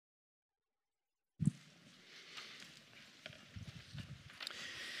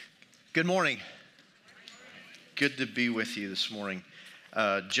Good morning. Good to be with you this morning.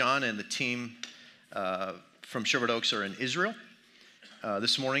 John and the team from Sherwood Oaks are in Israel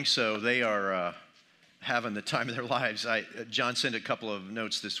this morning, so they are having the time of their lives. John sent a couple of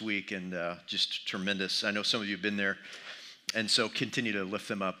notes this week, and just tremendous. I know some of you have been there, and so continue to lift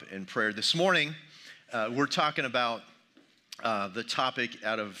them up in prayer. This morning, we're talking about the topic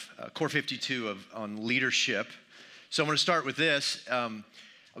out of Core 52 on leadership. So I'm going to start with this.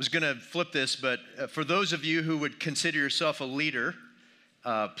 I was going to flip this, but for those of you who would consider yourself a leader,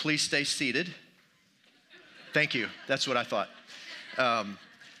 please stay seated. Thank you. That's what I thought.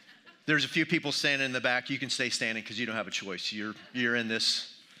 There's a few people standing in the back. You can stay standing because you don't have a choice. You're in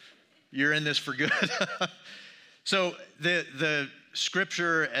this. You're in this for good. So the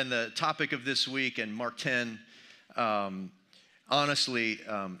scripture and the topic of this week in Mark 10. Honestly,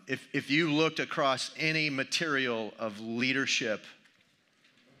 if you looked across any material of leadership.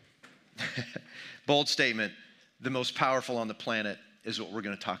 Bold statement, the most powerful on the planet is what we're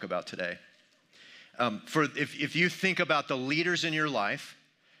going to talk about today. If you think about the leaders in your life,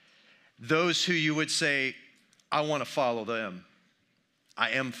 those who you would say, I want to follow them,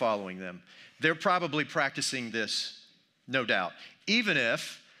 I am following them, they're probably practicing this, no doubt. Even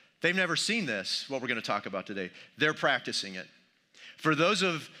if they've never seen this, what we're going to talk about today, they're practicing it. For those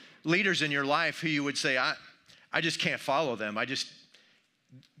of leaders in your life who you would say, I just can't follow them,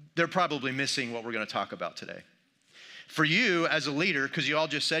 they're probably missing what we're going to talk about today. For you as a leader, because you all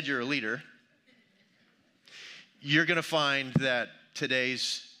just said you're a leader, you're going to find that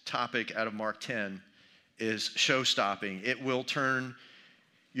today's topic out of Mark 10 is show-stopping. It will turn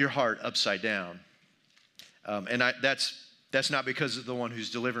your heart upside down. That's not because of the one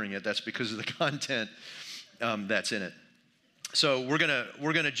who's delivering it. That's because of the content that's in it. So we're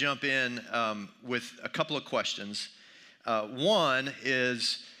gonna jump in with a couple of questions. One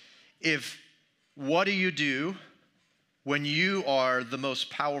is, what do you do when you are the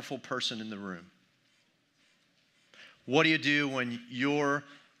most powerful person in the room? What do you do when you're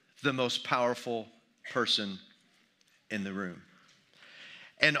the most powerful person in the room?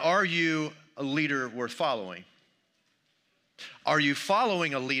 And are you a leader worth following? Are you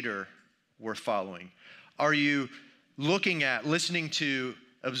following a leader worth following? Are you looking at, listening to,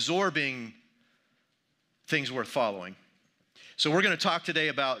 absorbing things worth following? So we're going to talk today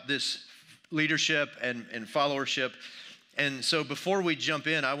about this leadership and followership. And so before we jump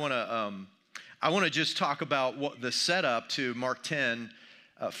in, I want to just talk about what the setup to Mark 10,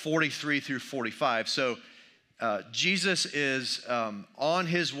 43 through 45. So Jesus is on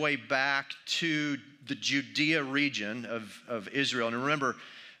his way back to the Judea region of Israel. And remember,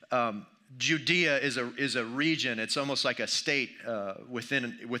 Judea is a region. It's almost like a state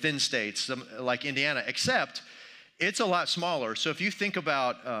within states, like Indiana, except it's a lot smaller. So if you think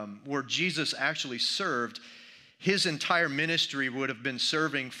about where Jesus actually served, his entire ministry would have been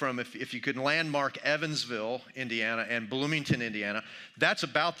serving from, if you could landmark Evansville, Indiana, and Bloomington, Indiana, that's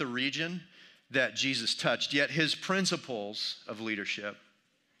about the region that Jesus touched. Yet his principles of leadership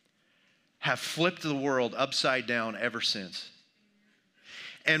have flipped the world upside down ever since.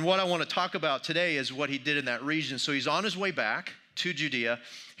 And what I want to talk about today is what he did in that region. So he's on his way back to Judea.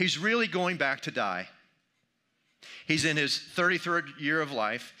 He's really going back to die. He's in his 33rd year of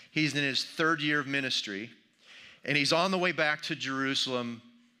life. He's in his third year of ministry. And he's on the way back to Jerusalem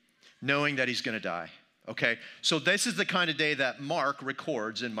knowing that he's going to die. Okay? So this is the kind of day that Mark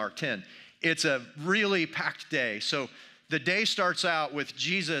records in Mark 10. It's a really packed day. So the day starts out with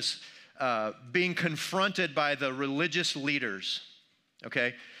Jesus being confronted by the religious leaders.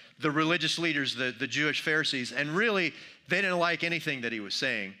 Okay? The religious leaders, the Jewish Pharisees. And really, they didn't like anything that he was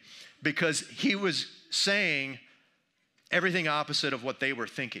saying because he was saying everything opposite of what they were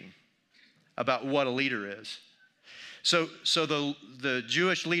thinking about what a leader is. So the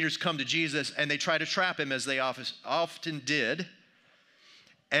Jewish leaders come to Jesus and they try to trap him, as they often did.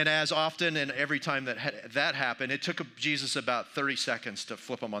 And as often and every time that happened, it took Jesus about 30 seconds to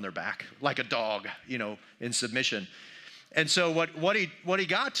flip them on their back, like a dog, in submission. And so what he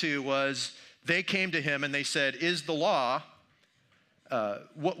got to was, they came to him and they said, is the law,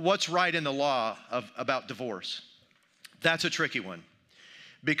 what's right in the law about divorce? That's a tricky one,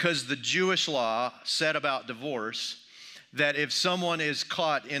 because the Jewish law said about divorce that if someone is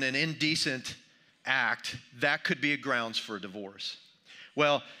caught in an indecent act, that could be a grounds for a divorce.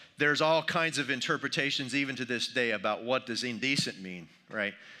 Well, there's all kinds of interpretations even to this day about what does indecent mean,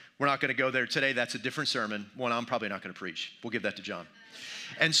 right? We're not going to go there today. That's a different sermon, one I'm probably not going to preach. We'll give that to John.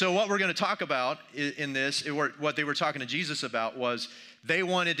 And so what we're going to talk about in this, what they were talking to Jesus about, was they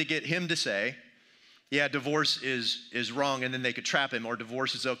wanted to get him to say, yeah, divorce is wrong, and then they could trap him, or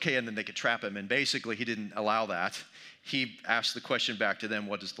divorce is okay, and then they could trap him. And basically, he didn't allow that. He asked the question back to them,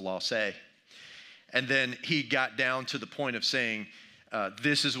 what does the law say? And then he got down to the point of saying,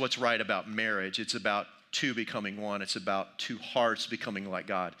 this is what's right about marriage. It's about two becoming one. It's about two hearts becoming like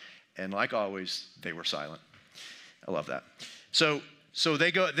God. And like always, they were silent. I love that. So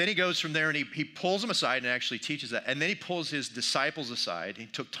they go. Then he goes from there, and he pulls them aside and actually teaches that. And then he pulls his disciples aside. He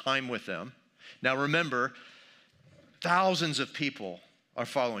took time with them. Now remember, thousands of people are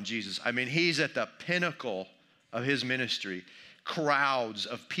following Jesus. I mean, he's at the pinnacle of his ministry. Crowds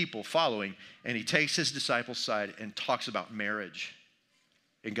of people following. And he takes his disciples aside and talks about marriage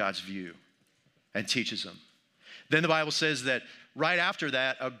in God's view and teaches them. Then the Bible says that right after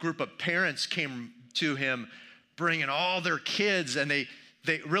that, a group of parents came to him bringing all their kids, and they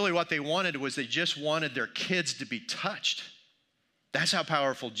really what they wanted was they just wanted their kids to be touched. That's how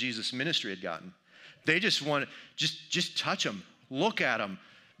powerful Jesus' ministry had gotten. They just wanted, just touch them, look at them,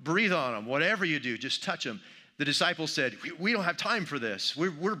 breathe on them, whatever you do, just touch them. The disciples said, we don't have time for this.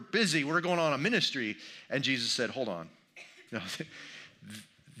 We're busy. We're going on a ministry. And Jesus said, hold on. No,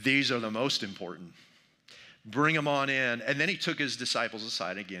 these are the most important. Bring them on in. And then he took his disciples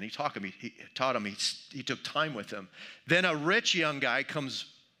aside again. He taught them. He took time with them. Then a rich young guy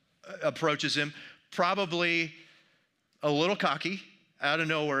approaches him, probably a little cocky, out of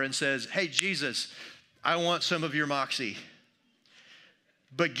nowhere, and says, hey, Jesus, I want some of your moxie,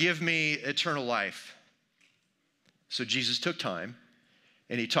 but give me eternal life. So Jesus took time,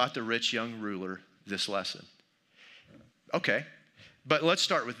 and he taught the rich young ruler this lesson. Okay, but let's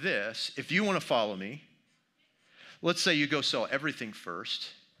start with this. If you want to follow me, let's say you go sell everything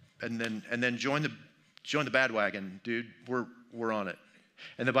first, and then join the bandwagon, dude. We're on it.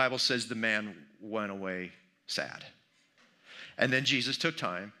 And the Bible says the man went away sad. And then Jesus took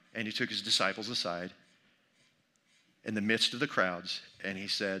time, and he took his disciples aside in the midst of the crowds, and he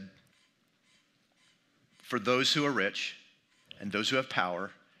said, for those who are rich and those who have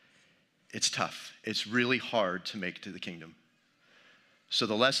power, it's tough. It's really hard to make it to the kingdom. So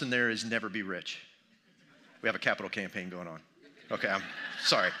the lesson there is never be rich. We have a capital campaign going on. Okay, I'm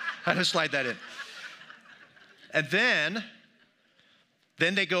sorry. I had to slide that in. And then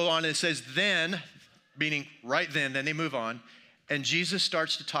they go on, and it says then, meaning right then they move on, and Jesus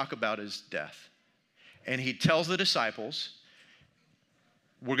starts to talk about his death. And he tells the disciples,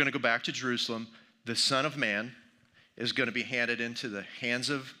 we're going to go back to Jerusalem. The Son of Man is going to be handed into the hands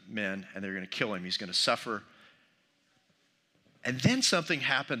of men, and they're going to kill him. He's going to suffer. And then something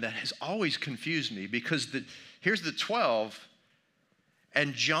happened that has always confused me, because here's the 12,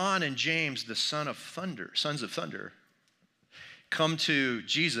 and John and James, the sons of thunder, come to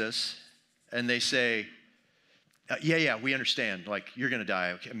Jesus, and they say, yeah, we understand. Like, you're going to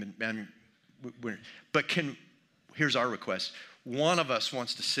die. Okay, but here's our request. One of us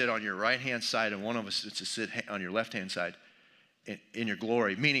wants to sit on your right-hand side, and one of us is to sit on your left-hand side in your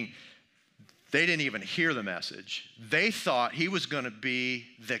glory. Meaning, they didn't even hear the message. They thought he was going to be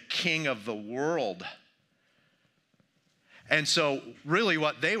the king of the world. And so, really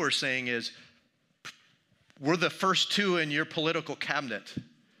what they were saying is, we're the first two in your political cabinet.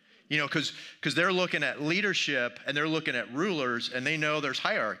 You know, because they're looking at leadership, and they're looking at rulers, and they know there's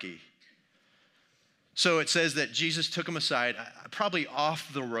hierarchy. So it says that Jesus took them aside, probably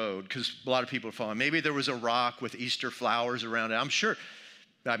off the road, because a lot of people are following. Maybe there was a rock with Easter flowers around it. I'm sure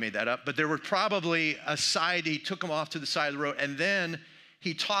I made that up. But there were probably a side. He took them off to the side of the road. And then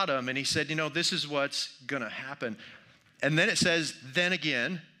he taught them, and he said, this is what's going to happen. And then it says, then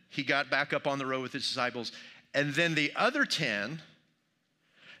again, he got back up on the road with his disciples. And then the other 10,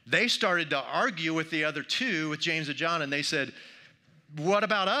 they started to argue with the other two, with James and John. And they said, what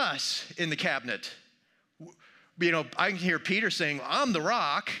about us in the cabinet? I can hear Peter saying, I'm the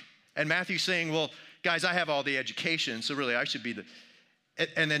rock. And Matthew saying, well, guys, I have all the education, so really I should be the...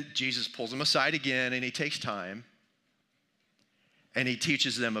 And then Jesus pulls them aside again, and he takes time, and he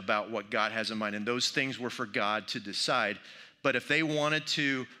teaches them about what God has in mind. And those things were for God to decide. But if they wanted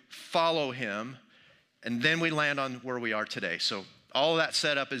to follow him, and then we land on where we are today. So all of that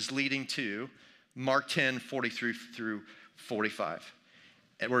setup is leading to Mark 10, 43 through 45,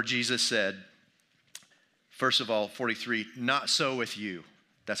 where Jesus said, first of all, 43, not so with you.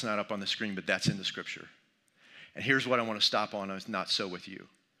 That's not up on the screen, but that's in the scripture. And here's what I want to stop on, is not so with you.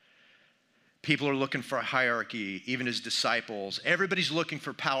 People are looking for a hierarchy, even as disciples. Everybody's looking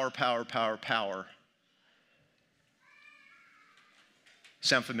for power, power, power, power.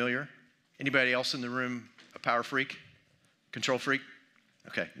 Sound familiar? Anybody else in the room a power freak? Control freak?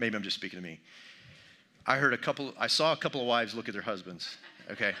 Okay, maybe I'm just speaking to me. I saw a couple of wives look at their husbands.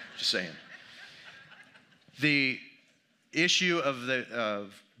 Okay, just saying. The issue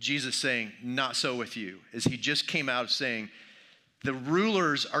of Jesus saying, not so with you, is he just came out saying, the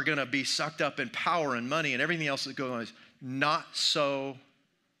rulers are going to be sucked up in power and money and everything else that's going on. Is not so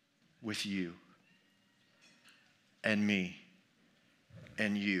with you and me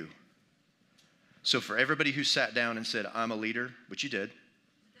and you. So for everybody who sat down and said, I'm a leader, which you did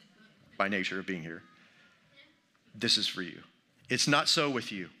by nature of being here, this is for you. It's not so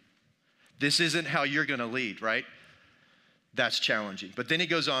with you. This isn't how you're going to lead, right? That's challenging. But then he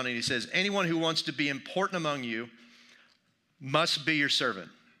goes on and he says, anyone who wants to be important among you must be your servant.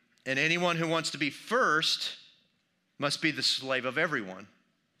 And anyone who wants to be first must be the slave of everyone.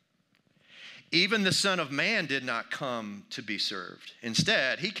 Even the Son of Man did not come to be served.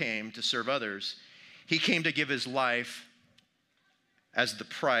 Instead, he came to serve others. He came to give his life as the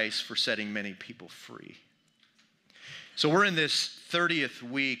price for setting many people free. So we're in this 30th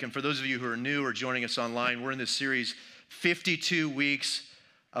week, and for those of you who are new or joining us online, we're in this series, 52 weeks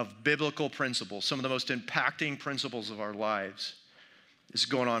of biblical principles, some of the most impacting principles of our lives. This is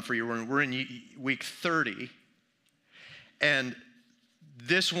going on for you. We're in week 30, and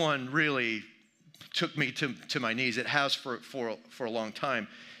this one really took me to my knees. It has for a long time.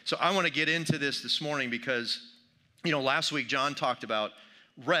 So I want to get into this morning because, last week John talked about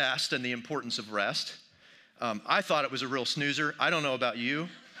rest and the importance of rest. I thought it was a real snoozer. I don't know about you.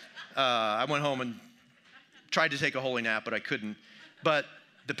 I went home and tried to take a holy nap, but I couldn't. But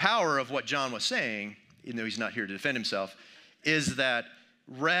the power of what John was saying, even though he's not here to defend himself, is that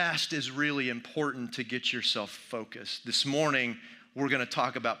rest is really important to get yourself focused. This morning, we're going to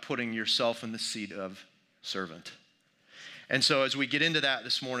talk about putting yourself in the seat of servant. And so as we get into that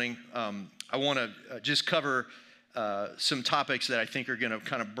this morning, I want to just cover some topics that I think are going to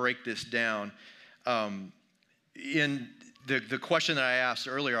kind of break this down. In the question that I asked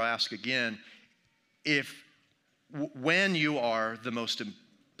earlier, I'll ask again. When you are the most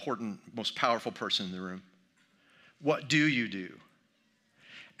important, most powerful person in the room, what do you do?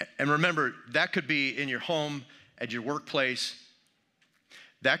 And remember, that could be in your home, at your workplace.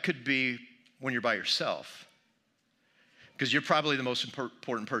 That could be when you're by yourself, because you're probably the most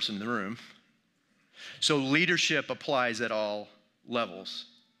important person in the room. So leadership applies at all levels.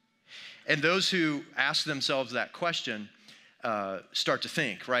 And those who ask themselves that question start to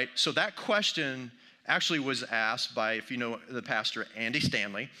think, right? So that question actually was asked by, if you know the pastor, Andy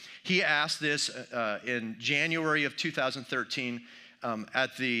Stanley. He asked this in January of 2013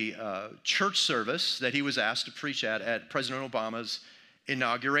 at the church service that he was asked to preach at President Obama's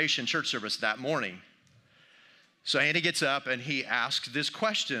inauguration church service that morning. So Andy gets up and he asks this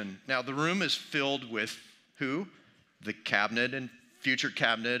question. Now the room is filled with who? The cabinet and future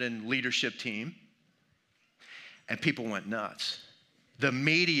cabinet and leadership team. And people went nuts. The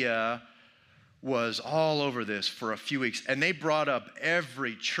media was all over this for a few weeks, and they brought up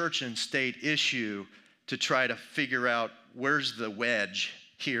every church and state issue to try to figure out where's the wedge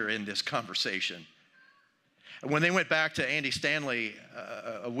here in this conversation. And when they went back to Andy Stanley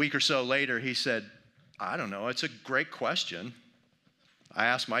a week or so later, he said, I don't know, it's a great question. I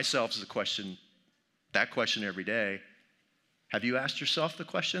ask myself that question every day. Have you asked yourself the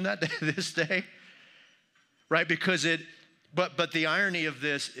question this day? Right, because but the irony of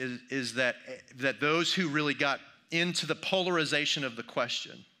this is that those who really got into the polarization of the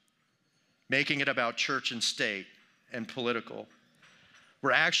question, making it about church and state and political,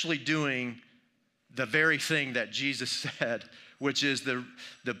 were actually doing the very thing that Jesus said, which is the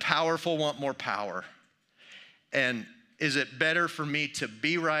powerful want more power. And is it better for me to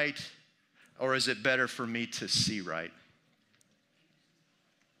be right, or is it better for me to see right?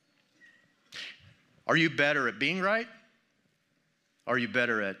 Are you better at being right? Are you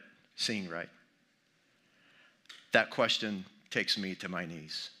better at seeing right? That question takes me to my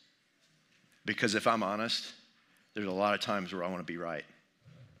knees. Because if I'm honest, there's a lot of times where I want to be right.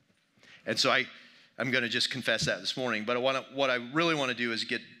 And so I'm going to just confess that this morning. But what I really want to do is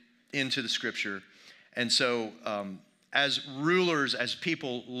get into the scripture. And so as rulers, as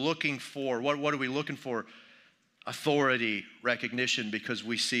people looking for, what are we looking for? Authority, recognition, because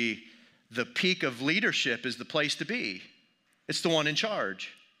we see the peak of leadership is the place to be. It's the one in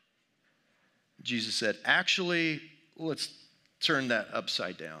charge. Jesus said, actually, let's turn that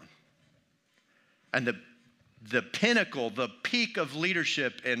upside down. And the pinnacle, the peak of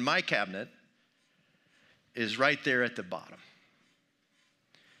leadership in my cabinet is right there at the bottom,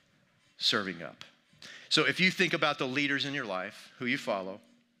 serving up. So if you think about the leaders in your life, who you follow,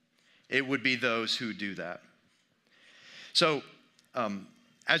 it would be those who do that. So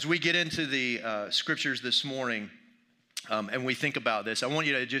as we get into the scriptures this morning, and we think about this, I want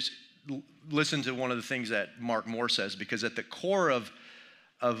you to just listen to one of the things that Mark Moore says, because at the core of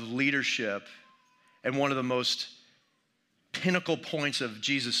leadership, and one of the most pinnacle points of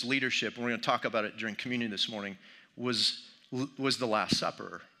Jesus' leadership, and we're going to talk about it during communion this morning, was the Last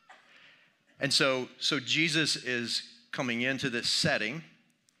Supper. And so Jesus is coming into this setting,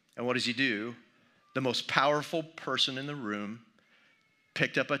 and what does he do? The most powerful person in the room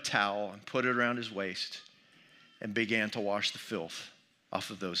picked up a towel and put it around his waist and began to wash the filth off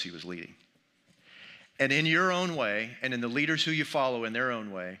of those he was leading. And in your own way, and in the leaders who you follow in their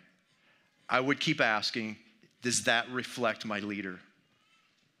own way, I would keep asking, does that reflect my leader?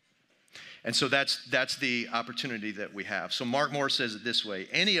 And so that's the opportunity that we have. So Mark Moore says it this way: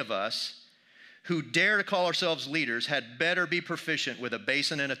 any of us who dare to call ourselves leaders had better be proficient with a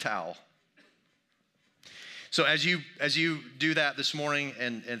basin and a towel. So as you do that this morning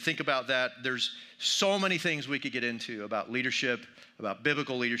and think about that, there's so many things we could get into about leadership, about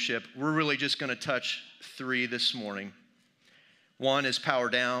biblical leadership. We're really just going to touch 3 this morning. 1 is power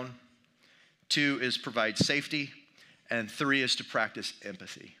down. 2 is provide safety. And 3 is to practice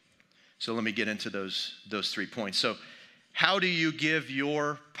empathy. So let me get into those 3 points. So how do you give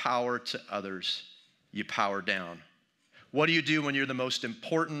your power to others? You power down. What do you do when you're the most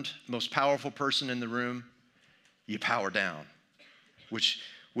important, most powerful person in the room? You power down, which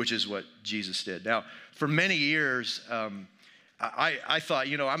is what Jesus did. Now, for many years, I thought,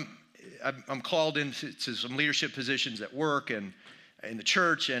 I'm called into some leadership positions at work and in the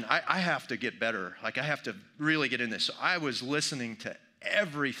church, and I have to get better. Like, I have to really get in this. So I was listening to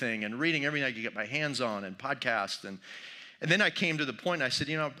everything and reading everything I could get my hands on and podcasts. And then I came to the point, and I said,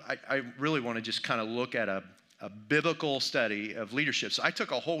 I really want to just kind of look at a biblical study of leadership. So I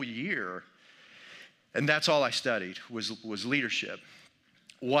took a whole year, and that's all I studied was leadership.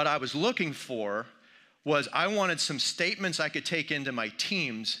 What I was looking for was I wanted some statements I could take into my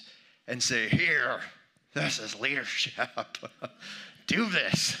teams and say, here, this is leadership. Do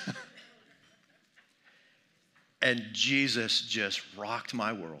this. And Jesus just rocked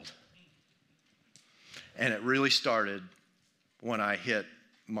my world. And it really started when I hit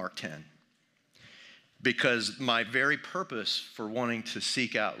Mark 10. Because my very purpose for wanting to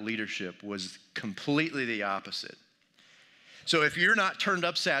seek out leadership was completely the opposite. So if you're not turned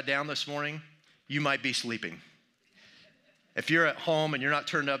upside down this morning, you might be sleeping. If you're at home and you're not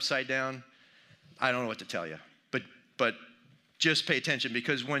turned upside down, I don't know what to tell you. But just pay attention,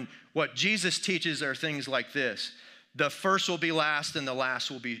 because when what Jesus teaches are things like this: the first will be last and the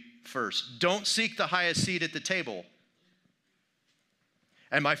last will be first. Don't seek the highest seat at the table.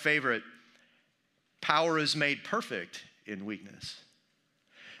 And my favorite, power is made perfect in weakness.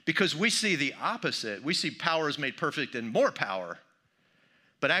 Because we see the opposite. We see power is made perfect in more power.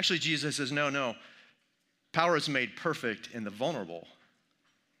 But actually Jesus says, no. Power is made perfect in the vulnerable.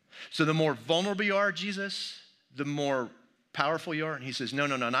 So the more vulnerable you are, Jesus, the more powerful you are. And he says, no,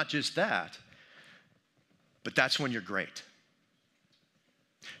 not just that. But that's when you're great.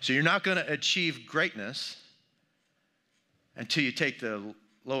 So you're not going to achieve greatness until you take the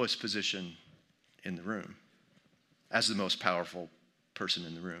lowest position in the room as the most powerful person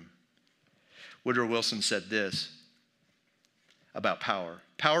in the room. Woodrow Wilson said this about power.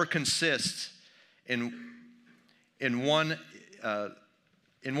 Power consists in one's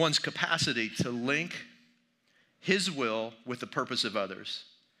capacity to link his will with the purpose of others,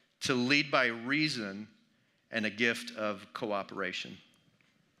 to lead by reason and a gift of cooperation.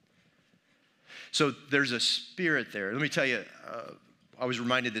 So there's a spirit there. Let me tell you, I was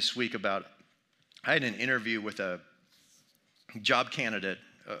reminded this week about, I had an interview with a job candidate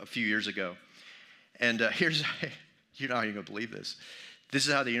a few years ago. And you're not even going to believe this. This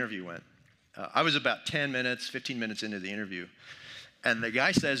is how the interview went. I was about 15 minutes into the interview. And the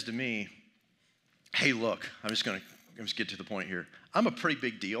guy says to me, hey, look, I'm just going to get to the point here. I'm a pretty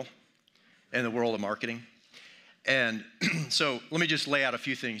big deal in the world of marketing. And so let me just lay out a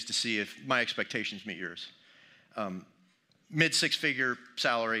few things to see if my expectations meet yours. Mid-six-figure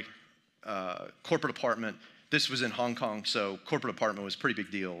salary, corporate apartment. This was in Hong Kong, so corporate apartment was a pretty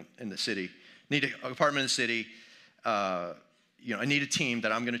big deal in the city. Need an apartment in the city. I need a team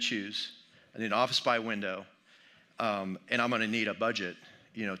that I'm going to choose. I need an office by window, and I'm going to need a budget,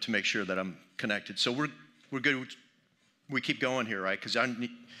 to make sure that I'm connected. So we're good. We keep going here, right? Because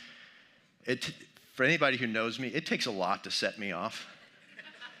for anybody who knows me, it takes a lot to set me off.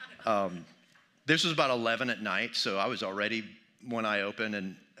 This was about 11 at night, so I was already one eye open,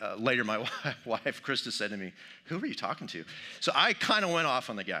 and later my wife, Krista, said to me, who were you talking to? So I kind of went off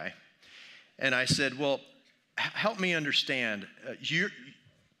on the guy, and I said, well, help me understand,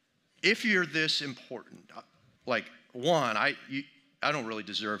 if you're this important, like, one, really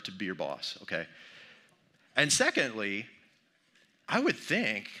deserve to be your boss, okay? And secondly, I would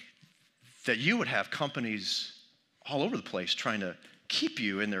think that you would have companies all over the place trying to keep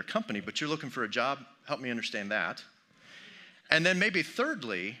you in their company, but you're looking for a job. Help me understand that. And then maybe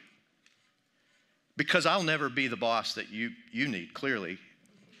thirdly, because I'll never be the boss that you need, clearly,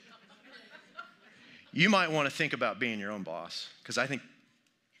 you might want to think about being your own boss, because I think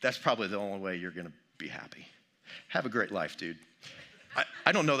that's probably the only way you're going to be happy. Have a great life, dude.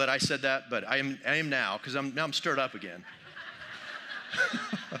 I don't know that I said that, but I am now, because I'm stirred up again.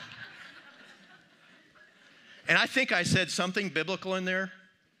 And I think I said something biblical in there,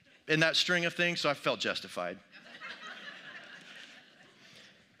 in that string of things, so I felt justified.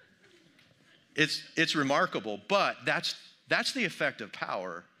 It's remarkable, but that's the effect of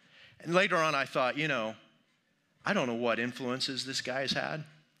power. And later on I thought, I don't know what influences this guy has had,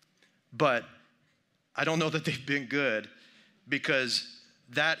 but I don't know that they've been good, because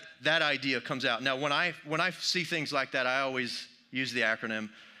that idea comes out. Now, when I see things like that, I always use the acronym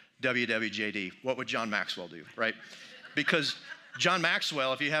WWJD. What would John Maxwell do, right? Because John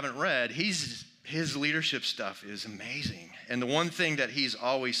Maxwell, if you haven't read, his leadership stuff is amazing. And the one thing that he's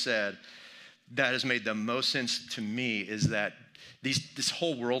always said that has made the most sense to me is that this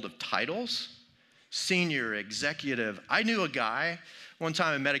whole world of titles, senior, executive. I knew a guy, one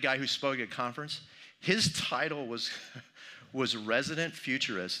time I met a guy who spoke at a conference. His title was resident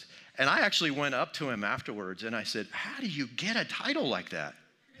futurist. And I actually went up to him afterwards and I said, how do you get a title like that?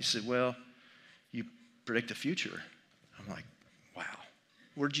 He said, well, you predict the future. I'm like, wow,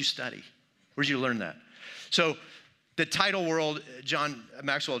 where'd you study? Where'd you learn that? So the title world John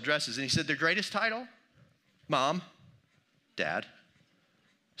Maxwell addresses, and he said, the greatest title, mom, dad,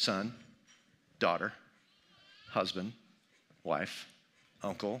 son, daughter, husband, wife,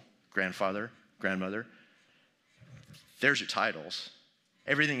 uncle, grandfather, grandmother. There's your titles.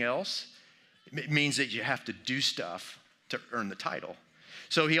 Everything else, it means that you have to do stuff to earn the title.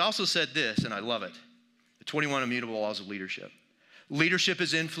 So he also said this, and I love it, the 21 immutable laws of leadership. Leadership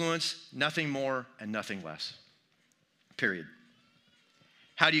is influence, nothing more and nothing less. Period.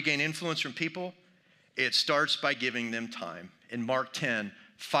 How do you gain influence from people? It starts by giving them time. In Mark 10,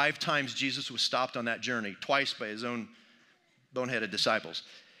 5 times Jesus was stopped on that journey, twice by his own boneheaded disciples.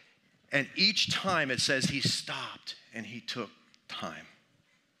 And each time it says he stopped and he took time.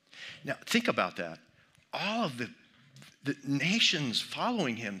 Now, think about that. All of the nations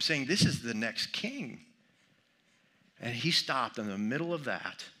following him, saying this is the next king. And he stopped in the middle of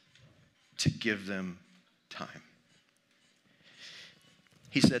that to give them time.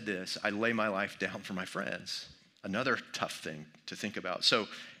 He said this, I lay my life down for my friends. Another tough thing to think about. So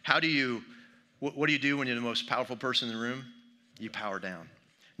what do you do when you're the most powerful person in the room? You power down.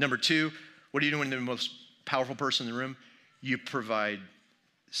 Number 2, what do you do when you're the most powerful person in the room? You provide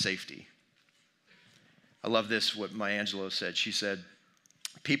safety. I love this, what Maya Angelou said. She said,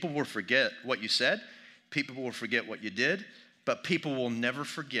 people will forget what you said, people will forget what you did, but people will never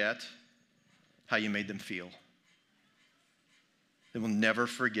forget how you made them feel. They will never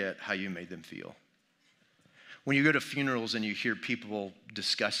forget how you made them feel. When you go to funerals and you hear people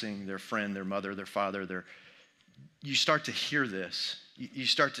discussing their friend, their mother, their father, you start to hear this. You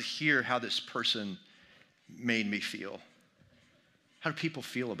start to hear how this person made me feel. How do people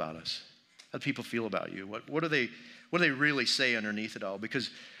feel about us? How do people feel about you? What do they really say underneath it all?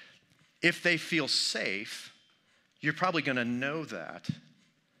 Because if they feel safe, you're probably going to know that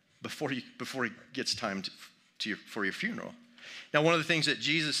before it gets time for your funeral. Now, one of the things that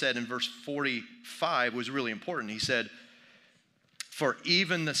Jesus said in verse 45 was really important. He said, for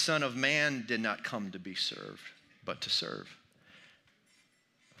even the Son of Man did not come to be served, but to serve.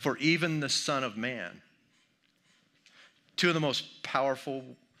 For even the Son of Man. 2 of the most powerful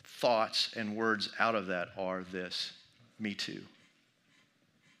thoughts and words out of that are this, me too.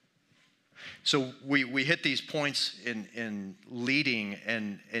 So we hit these points in leading,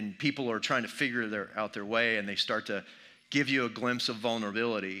 and people are trying to figure out their way, and they start to give you a glimpse of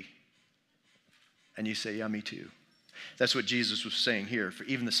vulnerability, and you say, yeah, me too. That's what Jesus was saying here. For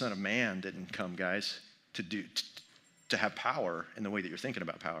even the Son of Man didn't come, guys, to have power in the way that you're thinking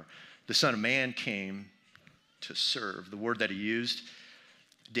about power. The Son of Man came to serve. The word that he used,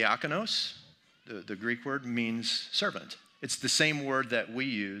 diakonos, the Greek word, means servant. It's the same word that we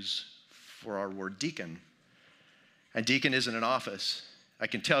use for our word deacon. And deacon isn't an office. I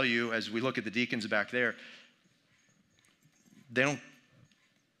can tell you, as we look at the deacons back there, they don't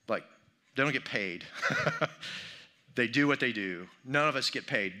get paid. They do what they do. None of us get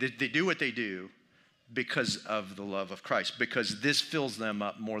paid. They do what they do because of the love of Christ, because this fills them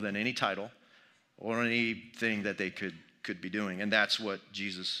up more than any title or anything that they could could be doing. And that's what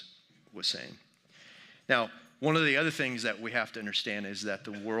Jesus was saying. Now, one of the other things that we have to understand is that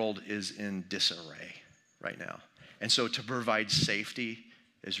the world is in disarray right now. And so to provide safety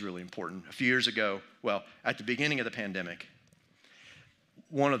is really important. A few years ago, well, at the beginning of the pandemic,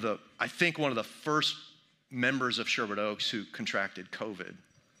 I think one of the first members of Sherwood Oaks who contracted COVID,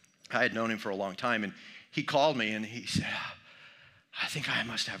 I had known him for a long time, and he called me and he said, I think I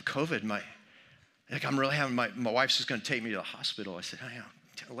must have COVID. I'm really having, my wife's just gonna take me to the hospital. I said,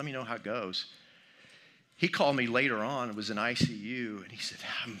 let me know how it goes. He called me later on, it was in ICU, and he said,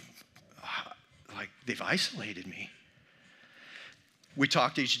 they've isolated me. We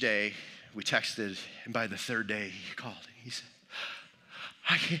talked each day, we texted, and by the third day, he called, and he said,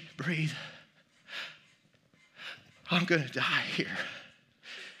 I can't breathe. I'm gonna die here.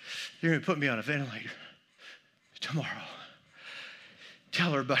 You're gonna put me on a ventilator tomorrow. Tell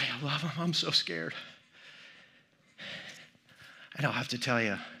everybody I love them. I'm so scared. And I'll have to tell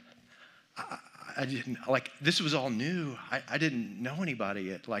you, I didn't, this was all new. I didn't know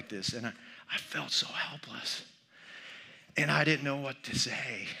anybody like this, and I felt so helpless. And I didn't know what to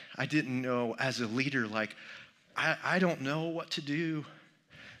say. I didn't know as a leader, I don't know what to do.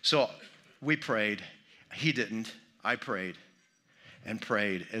 So we prayed. He didn't. I prayed and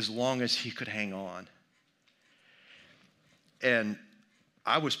prayed as long as he could hang on. And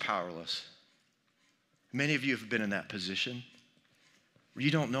I was powerless. Many of you have been in that position where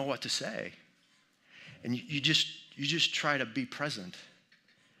you don't know what to say. And you just try to be present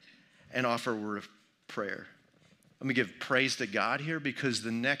and offer a word of prayer. Let me give praise to God here, because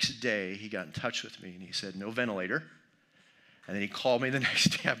the next day he got in touch with me and he said, no ventilator. And then he called me the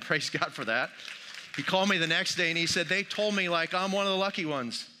next day. I praise God for that. He called me the next day and he said, they told me I'm one of the lucky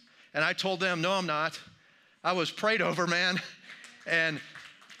ones. And I told them, no, I'm not. I was prayed over, man. And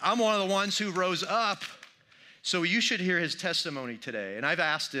I'm one of the ones who rose up. So you should hear his testimony today. And I've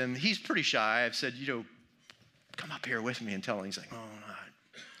asked him, he's pretty shy. I've said, come up here with me and tell him. He's like, oh, no,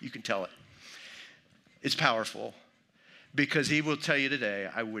 you can tell it. It's powerful, because he will tell you today,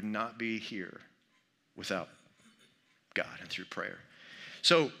 I would not be here without God and through prayer.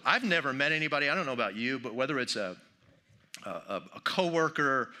 So I've never met anybody, I don't know about you, but whether it's a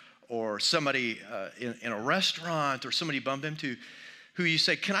coworker or somebody in a restaurant or somebody you bump into who you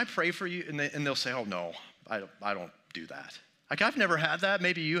say, can I pray for you? And they'll say, oh, no, I don't do that. I've never had that.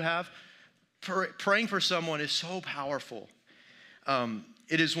 Maybe you have. Praying for someone is so powerful.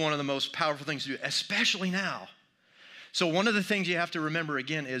 It is one of the most powerful things to do, especially now. So one of the things you have to remember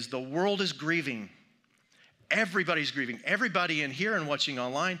again is the world is grieving. Everybody's grieving. Everybody in here and watching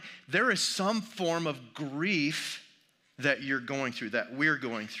online, there is some form of grief that you're going through, that we're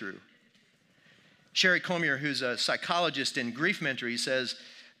going through. Sherry Comier, who's a psychologist and grief mentor, he says,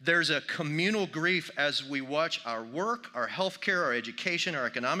 there's a communal grief as we watch our work, our healthcare, our education, our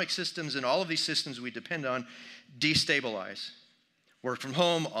economic systems, and all of these systems we depend on destabilize. Work from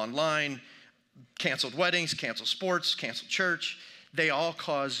home, online, canceled weddings, canceled sports, canceled church. They all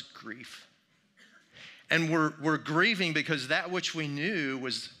cause grief. And we're grieving because that which we knew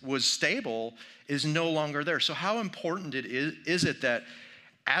was stable is no longer there. So how important is it that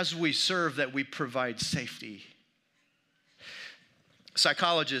as we serve that we provide safety?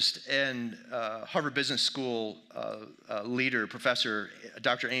 Psychologist and Harvard Business School leader, professor,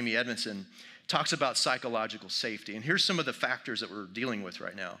 Dr. Amy Edmondson, talks about psychological safety. And here's some of the factors that we're dealing with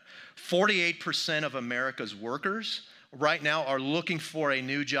right now. 48% of America's workers right now are looking for a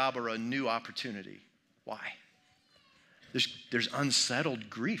new job or a new opportunity. Why? There's unsettled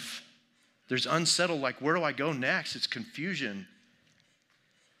grief. There's unsettled, where do I go next? It's confusion.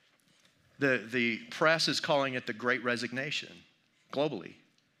 The press is calling it the Great Resignation globally.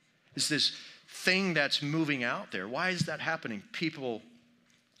 It's this thing that's moving out there. Why is that happening? People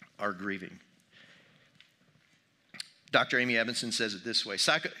are grieving. Dr. Amy Edmondson says it this way: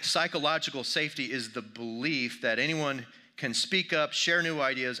 psychological safety is the belief that anyone can speak up, share new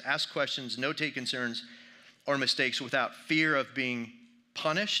ideas, ask questions, notate concerns or mistakes without fear of being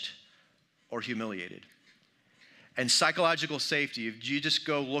punished or humiliated. And psychological safety, if you just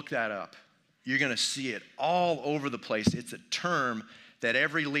go look that up, you're going to see it all over the place. It's a term that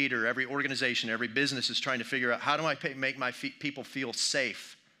every leader, every organization, every business is trying to figure out, how do I make my people feel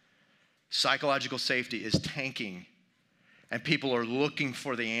safe? Psychological safety is tanking, and people are looking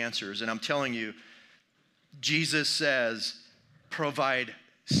for the answers. And I'm telling you, Jesus says, provide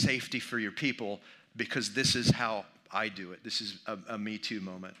safety for your people, because this is how I do it. This is a Me Too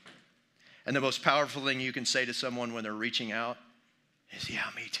moment. And the most powerful thing you can say to someone when they're reaching out is, yeah,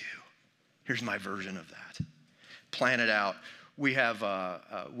 me too. Here's my version of that. Plan it out. We have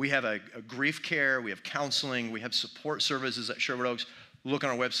a grief care. We have counseling. We have support services at Sherwood Oaks. Look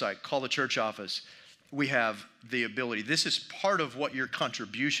on our website. Call the church office. We have the ability. This is part of what your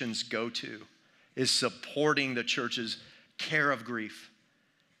contributions go to, is supporting the church's care of grief.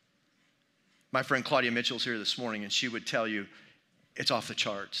 My friend Claudia Mitchell's here this morning, and she would tell you it's off the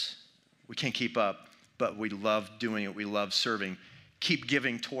charts. We can't keep up, but we love doing it. We love serving. Keep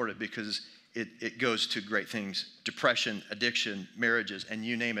giving toward it because it goes to great things. Depression, addiction, marriages, and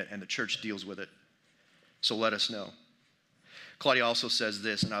you name it, and the church deals with it. So let us know. Claudia also says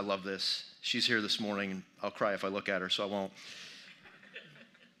this, and I love this. She's here this morning, and I'll cry if I look at her, so I won't.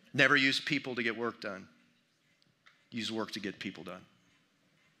 Never use people to get work done. Use work to get people done.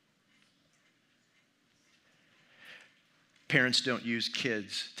 Parents don't use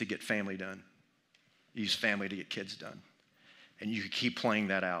kids to get family done. Use family to get kids done. And you can keep playing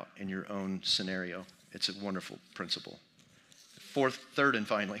that out in your own scenario. It's a wonderful principle. Third and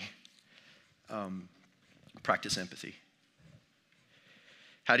finally, practice empathy.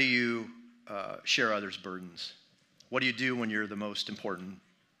 How do you share others' burdens? What do you do when you're the most important,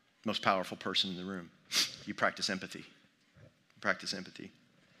 most powerful person in the room? You practice empathy. Practice empathy.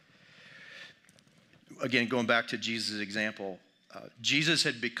 Again, going back to Jesus' example, Jesus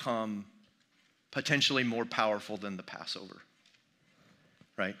had become potentially more powerful than the Passover,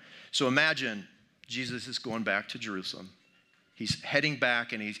 right? So imagine Jesus is going back to Jerusalem. He's heading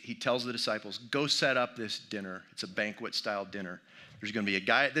back, and he tells the disciples, go set up this dinner. It's a banquet-style dinner. There's going to be a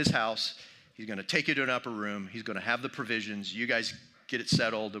guy at this house. He's going to take you to an upper room. He's going to have the provisions. You guys get it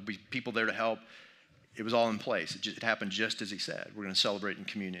settled. There'll be people there to help. It was all in place. It happened just as he said. We're going to celebrate in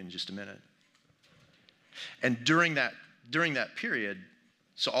communion in just a minute. And during that period,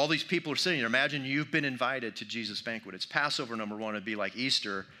 so all these people are sitting there. Imagine you've been invited to Jesus' banquet. It's Passover, number one. It'd be like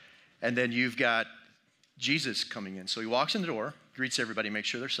Easter. And then you've got Jesus coming in. So he walks in the door, greets everybody, makes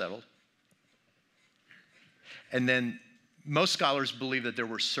sure they're settled. And then most scholars believe that there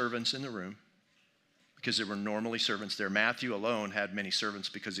were servants in the room because there were normally servants there. Matthew alone had many servants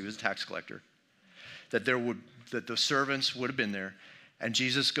because he was a tax collector. That the servants would have been there. And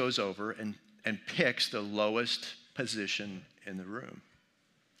Jesus goes over and picks the lowest position in the room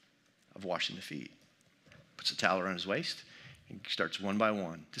of washing the feet. Puts a towel around his waist and starts one by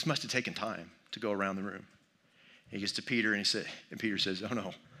one. This must have taken time to go around the room. He gets to Peter and Peter says, oh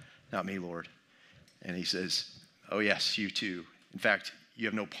no, not me, Lord. And he says, oh yes, you too. In fact, you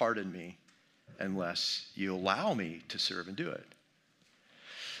have no part in me unless you allow me to serve and do it.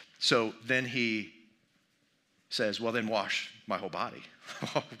 So then he says, well then wash my whole body.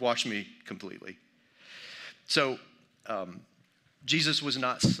 Wash me completely. So Jesus was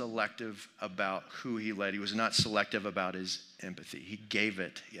not selective about who he led. He was not selective about his empathy. He gave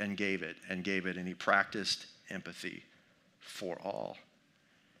it and gave it and gave it, and he practiced empathy for all.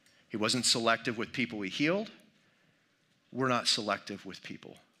 He wasn't selective with people he healed. We're not selective with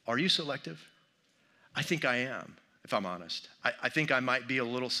people. Are you selective? I think I am, if I'm honest. I think I might be a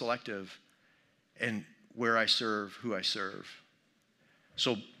little selective in where I serve, who I serve.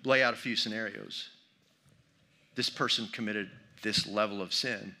 So lay out a few scenarios. This person committed this level of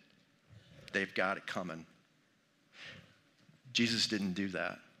sin. They've got it coming. Jesus didn't do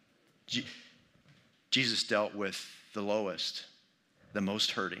that. Jesus dealt with the lowest, the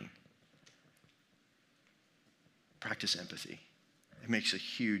most hurting. Practice empathy. It makes a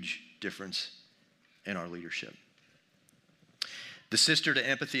huge difference in our leadership. The sister to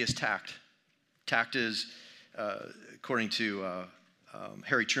empathy is tact. Tact is, according to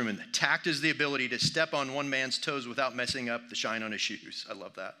Harry Truman, tact is the ability to step on one man's toes without messing up the shine on his shoes. I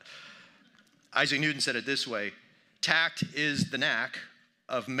love that. Isaac Newton said it this way: tact is the knack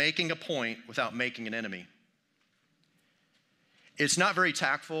of making a point without making an enemy. It's not very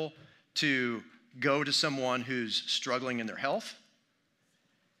tactful to go to someone who's struggling in their health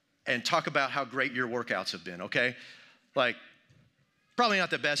and talk about how great your workouts have been, okay? Like, probably not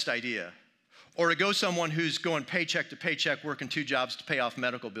the best idea. Or to go someone who's going paycheck to paycheck, working 2 jobs to pay off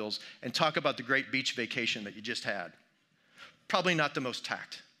medical bills, and talk about the great beach vacation that you just had. Probably not the most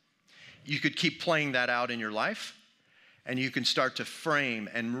tact. You could keep playing that out in your life, and you can start to frame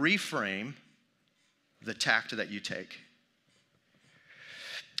and reframe the tact that you take.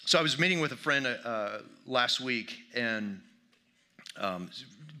 So I was meeting with a friend last week, and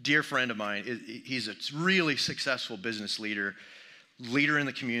dear friend of mine, he's a really successful business leader in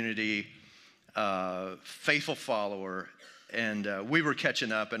the community, faithful follower, and we were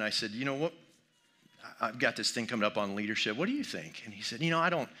catching up, and I said, you know what, I've got this thing coming up on leadership. What do you think? And he said, you know, I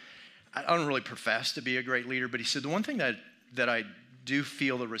don't really profess to be a great leader, but he said, the one thing that I do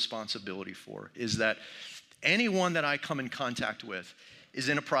feel the responsibility for is that Anyone that I come in contact with is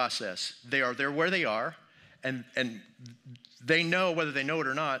in a process. They are there where they are, and they know, whether they know it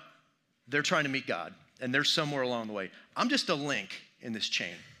or not, they're trying to meet God, and they're somewhere along the way. I'm just a link in this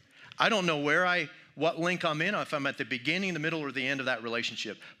chain. I don't know what link I'm in, if I'm at the beginning, the middle, or the end of that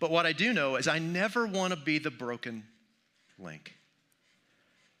relationship. But what I do know is I never want to be the broken link.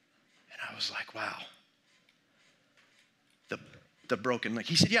 And I was like, wow. The broken link.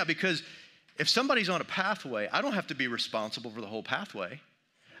 He said, yeah, because if somebody's on a pathway, I don't have to be responsible for the whole pathway.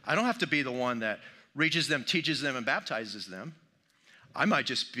 I don't have to be the one that reaches them, teaches them, and baptizes them. I might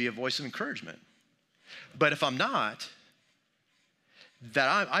just be a voice of encouragement. But if I'm not,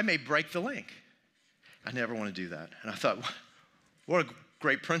 that I may break the link. I never want to do that. And I thought, what a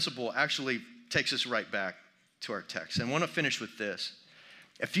great principle actually takes us right back to our text. And I want to finish with this.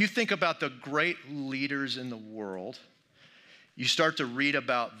 If you think about the great leaders in the world, you start to read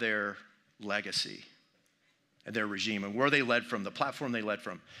about their legacy and their regime and where they led from, the platform they led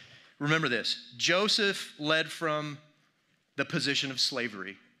from. Remember this, Joseph led from the position of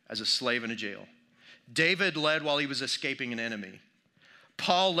slavery as a slave in a jail. David led while he was escaping an enemy.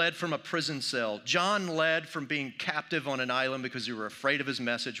 Paul led from a prison cell. John led from being captive on an island because they were afraid of his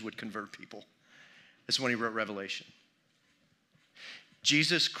message would convert people. That's when he wrote Revelation.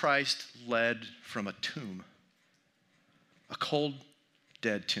 Jesus Christ led from a tomb, a cold,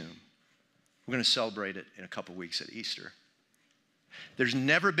 dead tomb. We're going to celebrate it in a couple weeks at Easter. There's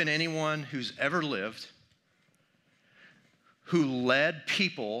never been anyone who's ever lived who led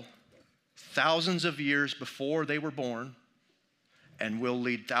people thousands of years before they were born and will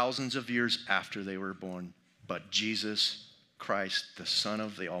lead thousands of years after they were born, but Jesus Christ, the Son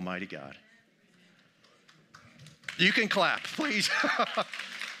of the Almighty God. You can clap, please.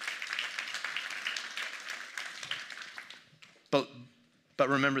 But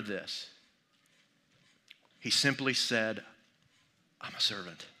remember this. He simply said, I'm a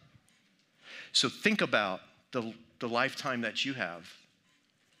servant. So think about the lifetime that you have,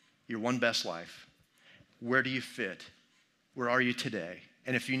 your one best life. Where do you fit? Where are you today?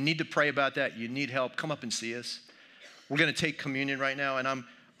 And if you need to pray about that, you need help, come up and see us. We're going to take communion right now, and I'm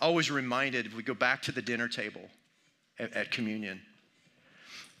always reminded, if we go back to the dinner table at communion,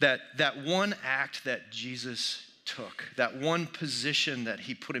 that one act that Jesus took, that one position that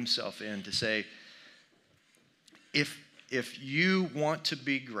he put himself in to say, if you want to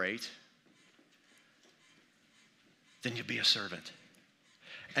be great, then you be a servant.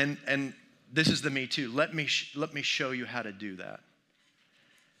 And this is the me too. Let me show you how to do that.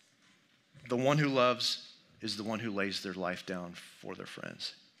 The one who loves is the one who lays their life down for their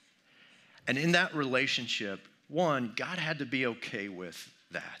friends. And in that relationship, one, God had to be okay with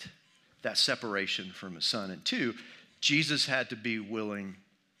that separation from his son. And two, Jesus had to be willing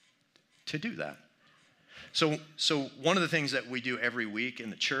to do that. So one of the things that we do every week in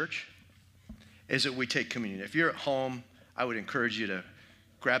the church is that we take communion. If you're at home, I would encourage you to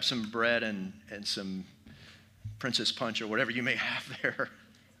grab some bread and some Princess Punch or whatever you may have there.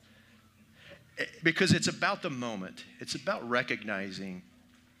 Because it's about the moment. It's about recognizing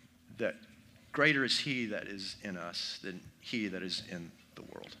that greater is he that is in us than he that is in the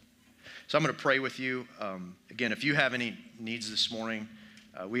world. So I'm going to pray with you. Again, if you have any needs this morning,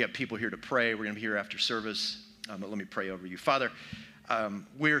 we have people here to pray. We're going to be here after service. But let me pray over you. Father,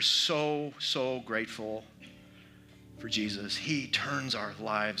 we're so grateful for Jesus. He turns our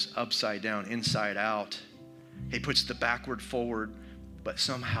lives upside down, inside out. He puts the backward forward, but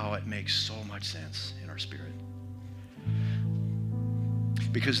somehow it makes so much sense in our spirit.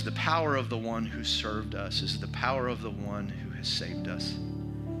 Because the power of the one who served us is the power of the one who has saved us.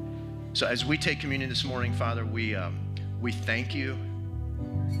 So as we take communion this morning, Father, we thank you.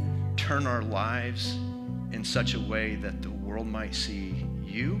 Turn our lives in such a way that the world might see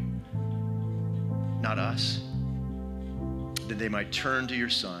you, not us. That they might turn to your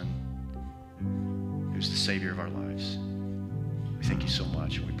Son, who's the Savior of our lives. We thank you so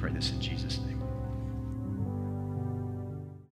much, and we pray this in Jesus' name.